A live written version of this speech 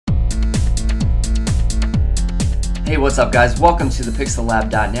Hey, what's up guys? Welcome to the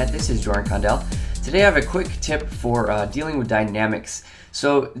pixellab.net. This is Jordan Condell. Today I have a quick tip for dealing with dynamics.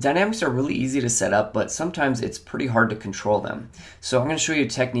 So dynamics are really easy to set up, but sometimes it's pretty hard to control them. So I'm going to show you a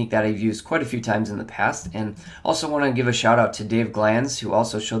technique that I've used quite a few times in the past, and also want to give a shout out to Dave Glanz, who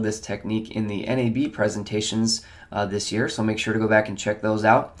also showed this technique in the NAB presentations this year, so make sure to go back and check those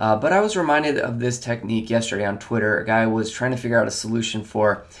out. But I was reminded of this technique yesterday on Twitter. A guy was trying to figure out a solution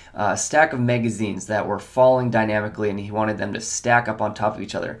for a stack of magazines that were falling dynamically, and he wanted them to stack up on top of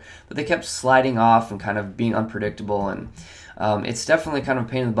each other. But they kept sliding off and kind of being unpredictable, and it's definitely kind of a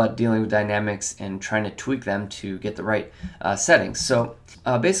pain in the butt dealing with dynamics and trying to tweak them to get the right settings. So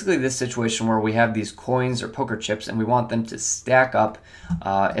basically this situation where we have these coins or poker chips and we want them to stack up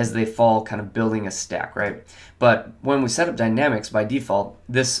as they fall, kind of building a stack, right? But when we set up dynamics, by default,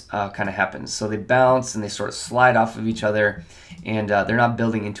 this kind of happens. So they bounce and they sort of slide off of each other, and they're not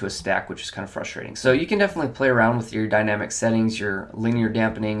building into a stack, which is kind of frustrating. So you can definitely play around with your dynamic settings, your linear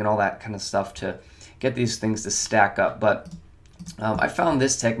dampening and all that kind of stuff to get these things to stack up. But I found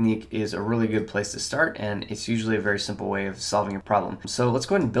this technique is a really good place to start, and it's usually a very simple way of solving a problem. So let's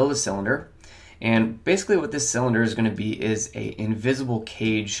go ahead and build a cylinder. And basically what this cylinder is going to be is an invisible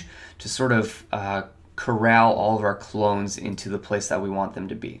cage to sort of corral all of our clones into the place that we want them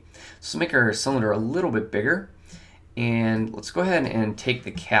to be. So make our cylinder a little bit bigger, and let's go ahead and take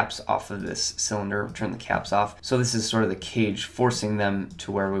the caps off of this cylinder, turn the caps off. So this is sort of the cage forcing them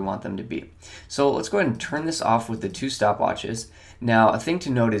to where we want them to be. So let's go ahead and turn this off with the two stopwatches. Now a thing to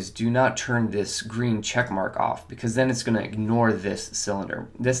note is do not turn this green check mark off, because then it's going to ignore this cylinder.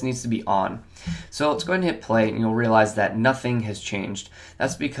 This needs to be on. So let's go ahead and hit play, and you'll realize that nothing has changed.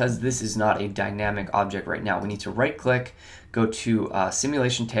 That's because this is not a dynamic object right now. We need to right click, go to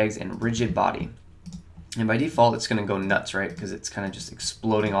simulation tags and rigid body. And by default, it's going to go nuts, right? Because it's kind of just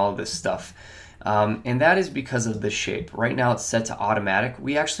exploding all of this stuff. And that is because of the shape. Right now it's set to automatic.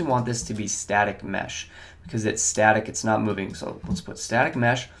 We actually want this to be static mesh because it's static, it's not moving. So let's put static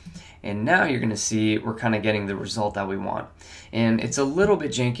mesh. And now you're going to see we're kind of getting the result that we want. And it's a little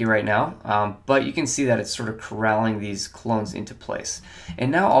bit janky right now, but you can see that it's sort of corralling these clones into place.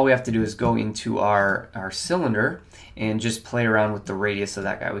 And now all we have to do is go into our cylinder and just play around with the radius of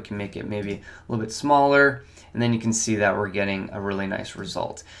that guy. We can make it maybe a little bit smaller, and then you can see that we're getting a really nice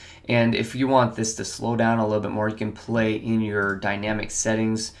result. And if you want this to slow down a little bit more, you can play in your dynamic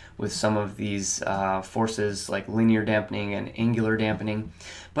settings with some of these forces like linear dampening and angular dampening.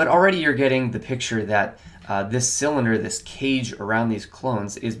 But already you're getting the picture that this cylinder, this cage around these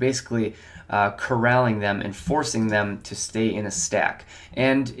clones, is basically corralling them and forcing them to stay in a stack.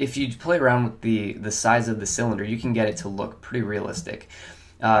 And if you play around with the size of the cylinder, you can get it to look pretty realistic.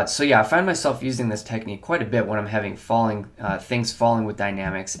 So yeah, I find myself using this technique quite a bit when I'm having things falling with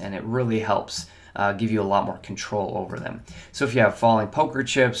dynamics, and it really helps give you a lot more control over them. So if you have falling poker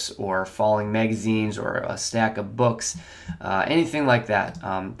chips or falling magazines or a stack of books, anything like that,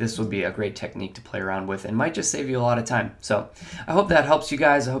 this would be a great technique to play around with and might just save you a lot of time. So I hope that helps you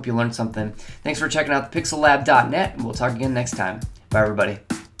guys. I hope you learned something. Thanks for checking out the pixellab.net, and we'll talk again next time. Bye everybody.